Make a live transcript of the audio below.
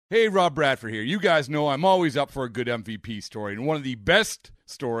Hey, Rob Bradford here. You guys know I'm always up for a good MVP story, and one of the best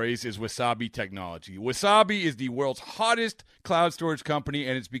stories is Wasabi Technology. Wasabi is the world's hottest cloud storage company,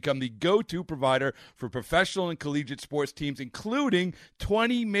 and it's become the go-to provider for professional and collegiate sports teams, including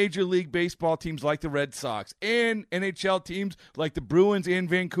 20 Major League Baseball teams like the Red Sox and NHL teams like the Bruins and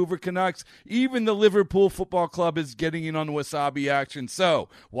Vancouver Canucks. Even the Liverpool Football Club is getting in on the Wasabi action. So,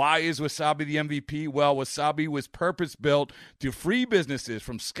 why is Wasabi the MVP? Well, Wasabi was purpose-built to free businesses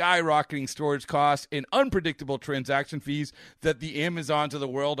from skyrocketing storage costs and unpredictable transaction fees that the Amazons of the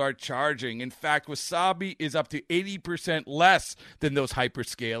world are charging. In fact, Wasabi is up to 80% less than those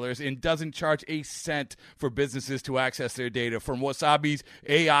hyperscalers and doesn't charge a cent for businesses to access their data. From Wasabi's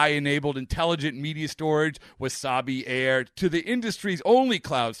AI-enabled intelligent media storage, Wasabi Air, to the industry's only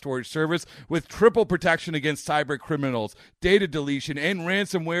cloud storage service with triple protection against cyber criminals, data deletion, and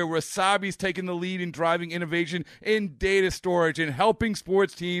ransomware, Wasabi's taken the lead in driving innovation in data storage and helping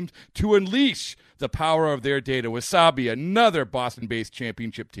sports teams to unleash the power of their data. Wasabi, another Boston-based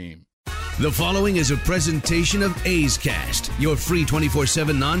championship team. The following is a presentation of A's Cast, your free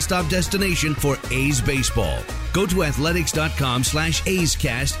 24/7 nonstop destination for A's baseball. Go to athletics.com/A's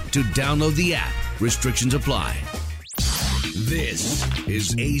Cast to download the app. Restrictions apply. This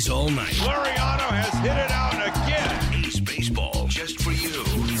is A's All Night. Laureano has hit it out again. A's baseball, just for you.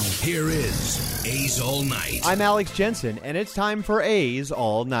 Here is A's All Night. I'm Alex Jensen, and it's time for A's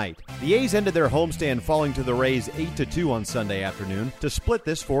All Night. The A's ended their homestand falling to the Rays 8-2 on Sunday afternoon to split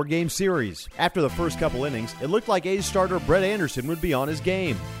this 4-game series. After the first couple innings, it looked like A's starter Brett Anderson would be on his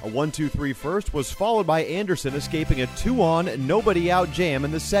game. A 1-2-3 first was followed by Anderson escaping a 2-on, nobody-out jam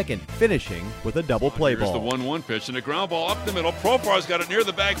in the second, finishing with a double play ball. Here's the 1-1 pitch and a ground ball up the middle. Profar's got it near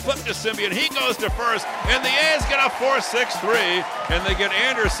the bag, flip to Semien. He goes to first, and the A's get a 4-6-3, and they get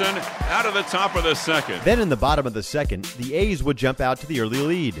Anderson out of the top of the second. Then in the bottom of the second, the A's would jump out to the early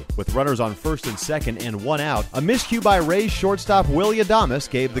lead. With runners on first and second and one out, a miscue by Rays shortstop Willy Adames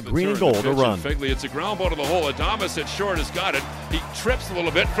gave the green and gold a run. Figley, it's a ground ball to the hole. Adames at short has got it. He trips a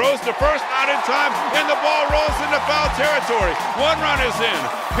little bit, throws to first, not in time, and the ball rolls into foul territory. One run is in.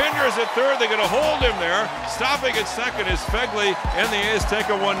 Pinder's at third. They're going to hold him there. Stopping at second is Figley, and the A's take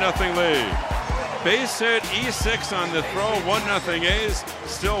a 1-0 lead. Base hit, E6 on the throw, 1-0 A's,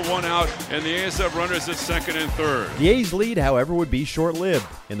 still one out, and the A's have runners at second and third. The A's lead, however, would be short-lived.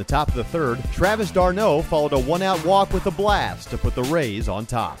 In the top of the third, Travis d'Arnaud followed a one-out walk with a blast to put the Rays on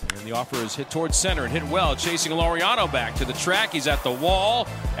top. And the offer is hit towards center and hit well, chasing Laureano back to the track. He's at the wall,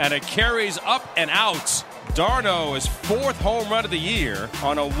 and it carries up and out. d'Arnaud is fourth home run of the year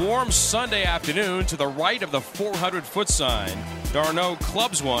on a warm Sunday afternoon to the right of the 400-foot sign. d'Arnaud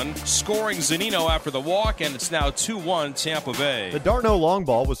clubs one, scoring Zunino after the walk, and it's now 2-1 Tampa Bay. The d'Arnaud long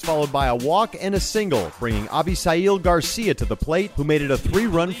ball was followed by a walk and a single, bringing Abisail Garcia to the plate, who made it a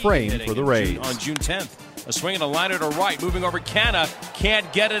 3-run frame for the Rays. On June 10th. A swing and a liner to right, moving over Canna.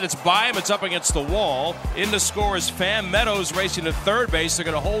 Can't get it. It's by him. It's up against the wall. In to score is Pham Meadows racing to third base. They're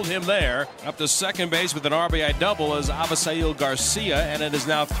going to hold him there. Up to second base with an RBI double is Abisail Garcia, and it is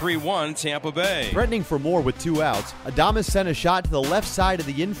now 3-1 Tampa Bay. Threatening for more with 2 outs, Adames sent a shot to the left side of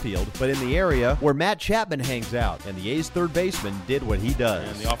the infield, but in the area where Matt Chapman hangs out, and the A's third baseman did what he does.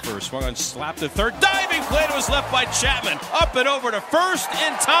 And the offer swung on, slap to third. Diving play to his left by Chapman. Up and over to first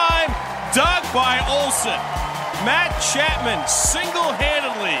in time. Dug by Olsen. Matt Chapman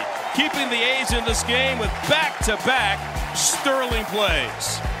single-handedly keeping the A's in this game with back-to-back sterling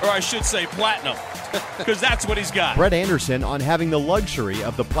plays. Or I should say platinum, because that's what he's got. Brett Anderson on having the luxury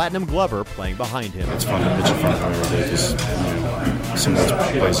of the platinum glover playing behind him. It's fun to pitch in front of him every day because some of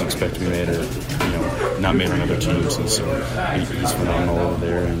those plays you expect to be made are not made on other teams, and so he's phenomenal over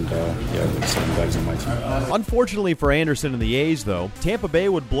there, and the 7 guys on my team. Unfortunately for Anderson and the A's, though, Tampa Bay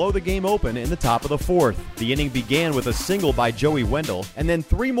would blow the game open in the top of the fourth. The inning began with a single by Joey Wendell, and then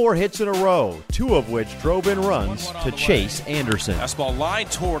 3 more hits in a row, 2 of which drove in runs to chase Anderson. Fastball line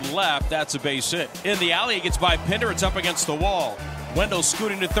toward left, that's a base hit. In the alley, it gets by Pinder, it's up against the wall. Wendell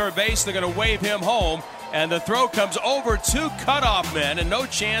scooting to third base, they're going to wave him home, and the throw comes over 2 cutoff men, and no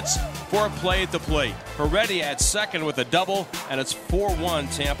chance for a play at the plate. Heredia at second with a double, and it's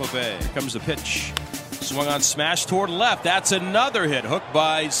 4-1 Tampa Bay. Here comes the pitch. Swung on, smash toward left. That's another hit, hooked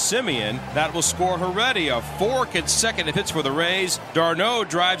by Semien. That will score Heredia. 4 consecutive hits for the Rays. d'Arnaud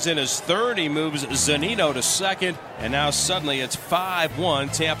drives in his third. He moves Zunino to second, And now suddenly it's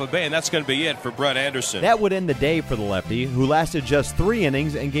 5-1 Tampa Bay, and that's going to be it for Brett Anderson. That would end the day for the lefty, who lasted just 3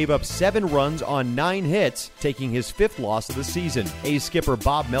 innings and gave up 7 runs on 9 hits, taking his 5th loss of the season. A's skipper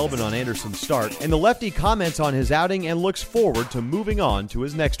Bob Melvin on Anderson's start, and the lefty comments on his outing and looks forward to moving on to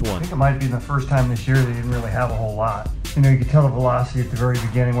his next one. I think it might be the first time this year that he didn't really have a whole lot. You know, you could tell the velocity at the very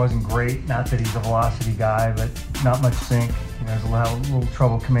beginning wasn't great. Not that he's a velocity guy, but not much sink. You know, there's a little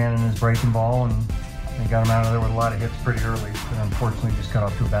trouble commanding his breaking ball, and they got him out of there with a lot of hits pretty early, but unfortunately just got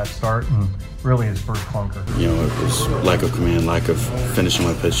off to a bad start and really his first clunker. You know, it was lack of command, lack of finishing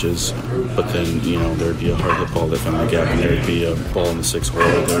my pitches, but then, you know, there'd be a hard hit ball that found the gap, and there'd be a ball in the 6th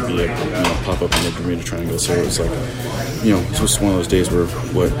hole, there'd be a pop up in the Bermuda Triangle. So it was like, you know, it was just one of those days where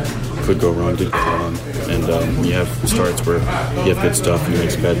what could go wrong did go wrong, and you have starts where you have good stuff and you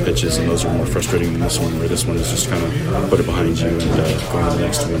make some bad pitches, and those are more frustrating than this one, where this one is just kind of put it behind you and go on to the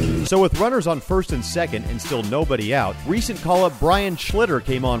next one. So with runners on first and second and still nobody out, recent call-up Brian Schlitter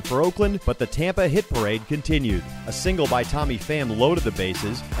came on for Oakland, but the Tampa hit parade continued. A single by Tommy Pham loaded the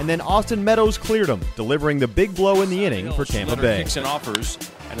bases, and then Austin Meadows cleared him, delivering the big blow in the inning for Tampa Bay. Kicks and offers,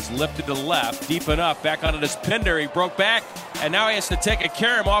 and it's lifted to the left, deep enough, back onto this Pinder. He broke back, and now he has to take a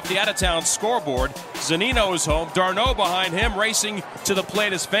carry him off the out-of-town scoreboard. Zunino is home, Darno behind him, racing to the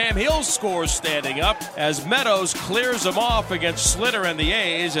plate as Pham. He'll score standing up as Meadows clears him off against Schlitter and the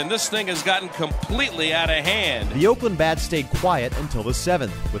A's, and this thing has gotten completely out of hand. The Oakland bats stayed quiet until the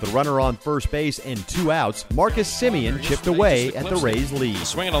 7th. With a runner on first base and 2 outs, Marcus Semien chipped away at the Rays' lead.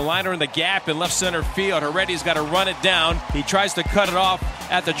 Swinging a liner in the gap in left center field. Heredy's got to run it down. He tries to cut it off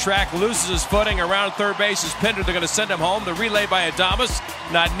at the track, loses his footing around third base. Is Pinder. They're going to send him home. The relay by Adames,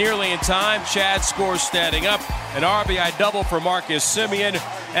 not nearly in time. Chad scores standing up. An RBI double for Marcus Semien.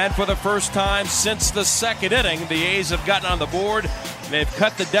 And for the first time since the 2nd inning, the A's have gotten on the board. They've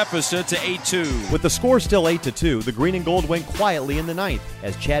cut the deficit to 8-2. With the score still 8-2, the green and gold went quietly in the 9th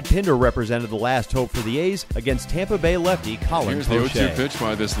as Chad Pinder represented the last hope for the A's against Tampa Bay lefty Colin Poche. Here's the 0-2 pitch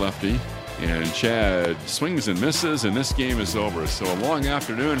by this lefty. And Chad swings and misses, and this game is over. So a long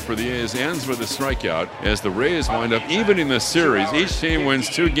afternoon for the A's ends with a strikeout as the Rays wind up evening the series. Each team wins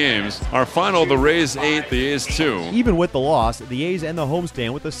 2 games. Our final, the Rays 8, the A's 2. Even with the loss, the A's end the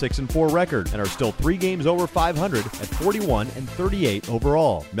homestand with a 6-4 record and are still 3 games over 500 at 41-38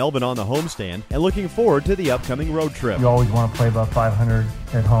 overall. Melvin on the homestand and looking forward to the upcoming road trip. You always want to play above 500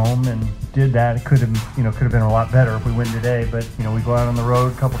 at home, and did that. It could have been a lot better if we win today, but we go out on the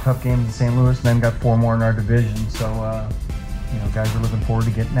road, a couple tough games in St. Louis, and then got 4 more in our division. So guys are looking forward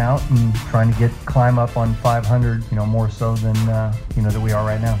to getting out and trying to climb up on 500, more so than that we are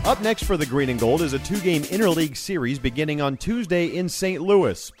right now. Up next for the Green and Gold is a 2-game interleague series beginning on Tuesday in St.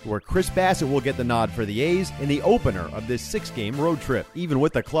 Louis, where Chris Bassett will get the nod for the A's in the opener of this 6-game road trip. Even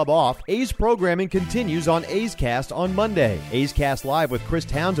with the club off, A's programming continues on A's Cast on Monday. A's Cast Live with Chris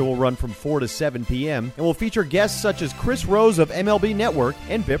Townsend will run from 4 to 7 p.m. and will feature guests such as Chris Rose of MLB Network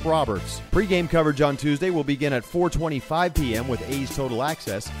and Bip Roberts. Pre-game coverage on Tuesday will begin at 4:25 p.m. with A's Total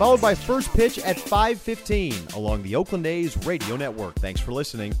Access, followed by first pitch at 5:15 along the Oakland A's radio network. Thanks for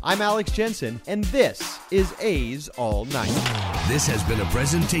listening. I'm Alex Jensen, and this is A's All Night. This has been a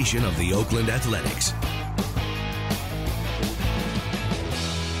presentation of the Oakland Athletics.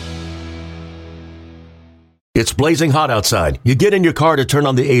 It's blazing hot outside. You get in your car to turn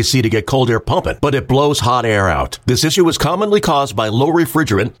on the AC to get cold air pumping, but it blows hot air out. This issue is commonly caused by low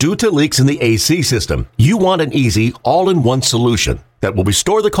refrigerant due to leaks in the AC system. You want an easy, all-in-one solution that will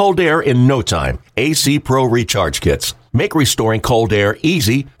restore the cold air in no time. AC Pro Recharge Kits make restoring cold air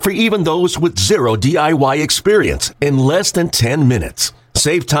easy for even those with zero DIY experience in less than 10 minutes.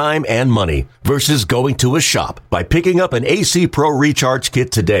 Save time and money versus going to a shop by picking up an AC Pro Recharge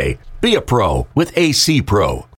Kit today. Be a pro with AC Pro.